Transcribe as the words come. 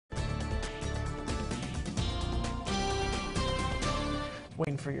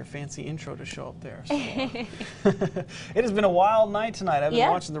Waiting for your fancy intro to show up there. So, it has been a wild night tonight. I've been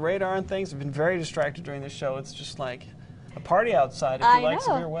watching the radar and things. I've been very distracted during the show. It's just like a party outside if you like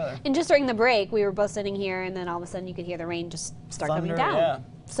severe weather. And just during the break, we were both sitting here, and then all of a sudden you could hear the rain just start Thunder, coming down. yeah.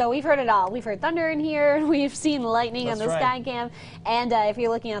 So we've heard it all. We've heard thunder in here. We've seen lightning on the sky cam. And if you're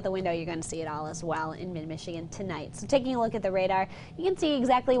looking out the window, you're going to see it all as well in mid-Michigan tonight. So taking a look at the radar, you can see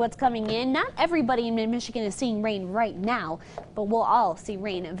exactly what's coming in. Not everybody in mid-Michigan is seeing rain right now, but we'll all see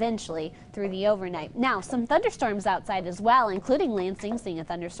rain eventually through the overnight. Now, some thunderstorms outside as well, including Lansing, seeing a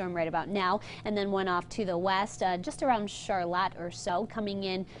thunderstorm right about now, and then one off to the west, just around Charlotte or so, coming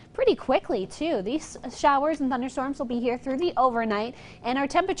in pretty quickly, too. These showers and thunderstorms will be here through the overnight, and our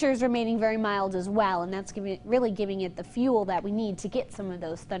temperatures remaining very mild as well, and that's really giving it the fuel that we need to get some of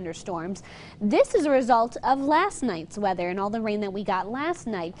those thunderstorms. This is a result of last night's weather and all the rain that we got last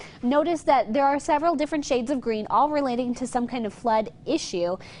night. Notice that there are several different shades of green, all relating to some kind of flood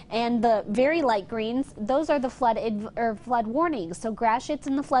issue, and the very light greens, those are the flood warnings. So Gratiot's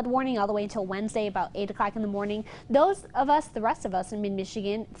in the flood warning all the way until Wednesday about 8 o'clock in the morning. Those of us, the rest of us in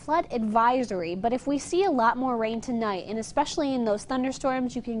mid-Michigan, flood advisory. But if we see a lot more rain tonight, and especially in those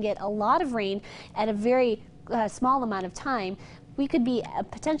thunderstorms, you can get a lot of rain at a very small amount of time. We could be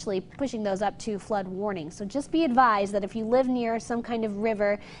potentially pushing those up to flood warnings. So just be advised that if you live near some kind of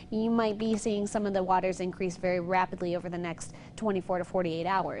river, you might be seeing some of the waters increase very rapidly over the next 24 to 48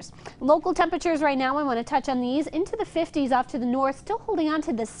 hours. Local temperatures right now, I want to touch on these, into the 50s off to the north, still holding on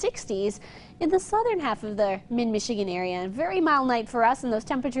to the 60s in the southern half of the mid-Michigan area. A very mild night for us, and those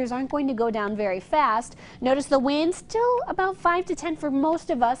temperatures aren't going to go down very fast. Notice the wind still about 5 to 10 for most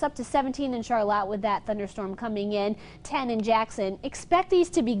of us, up to 17 in Charlotte with that thunderstorm coming in, 10 in Jackson. Expect these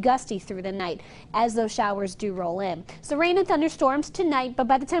to be gusty through the night as those showers do roll in. So rain and thunderstorms tonight, but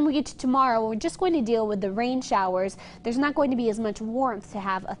by the time we get to tomorrow, we're just going to deal with the rain showers. There's not going to be as much warmth to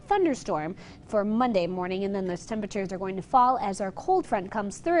have a thunderstorm for Monday morning, and then those temperatures are going to fall as our cold front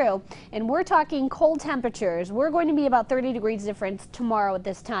comes through. And we're talking cold temperatures. We're going to be about 30 degrees difference tomorrow at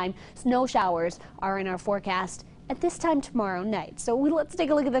this time. Snow showers are in our forecast at this time tomorrow night. So let's take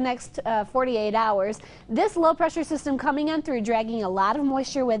a look at the next 48 hours. This low pressure system coming on through, dragging a lot of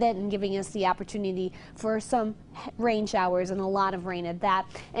moisture with it and giving us the opportunity for some rain showers and a lot of rain at that.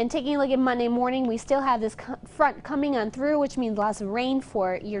 And taking a look at Monday morning, we still have this front coming on through, which means lots of rain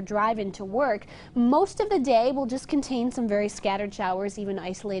for your drive into work. Most of the day will just contain some very scattered showers, even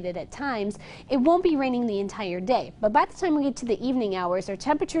isolated at times. It won't be raining the entire day, but by the time we get to the evening hours, our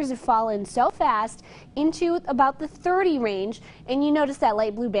temperatures have fallen so fast into about the 30 range, and you notice that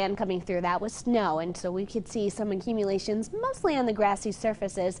light blue band coming through. That was snow, and so we could see some accumulations mostly on the grassy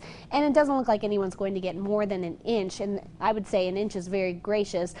surfaces, and it doesn't look like anyone's going to get more than an inch, and I would say an inch is very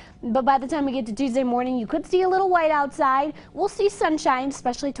gracious. But by the time we get to Tuesday morning, you could see a little white outside. We'll see sunshine,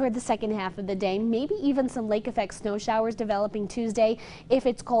 especially toward the second half of the day, maybe even some lake effect snow showers developing Tuesday if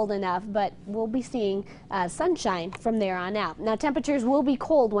it's cold enough, but we'll be seeing sunshine from there on out. Now temperatures will be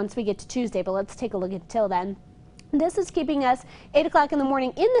cold once we get to Tuesday, but let's take a look until then. This is keeping us 8 o'clock in the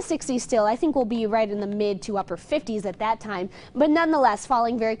morning in the 60s still. I think we'll be right in the mid to upper 50s at that time, but nonetheless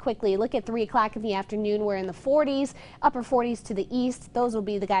falling very quickly. Look at 3 o'clock in the afternoon. We're in the 40s, upper 40s to the east. Those will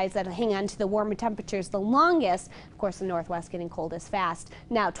be the guys that hang on to the warmer temperatures the longest. Of course, the northwest getting cold as fast.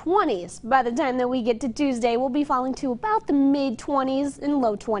 Now 20s. By the time that we get to Tuesday, we'll be falling to about the mid 20s and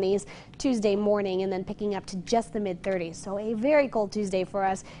low 20s Tuesday morning, and then picking up to just the mid 30s. So a very cold Tuesday for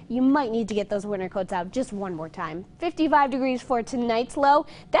us. You might need to get those winter coats out just one more time. 55 degrees for tonight's low.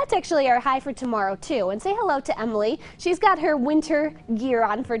 That's actually our high for tomorrow too. And say hello to Emily. She's got her winter gear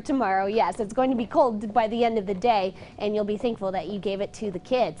on for tomorrow. Yes, it's going to be cold by the end of the day, and you'll be thankful that you gave it to the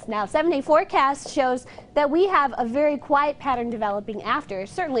kids. Now 7-day forecast shows that we have a very quiet pattern developing after.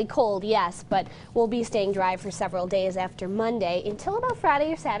 Certainly cold, yes, but we'll be staying dry for several days after Monday until about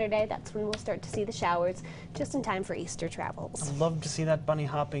Friday or Saturday. That's when we'll start to see the showers, just in time for Easter travels. I'd love to see that bunny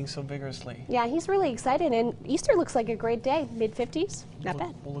hopping so vigorously. Yeah, he's really excited, and Easter looks like a great day. Mid-50s, not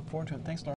bad. We'll look forward to it. Thanks, Laura.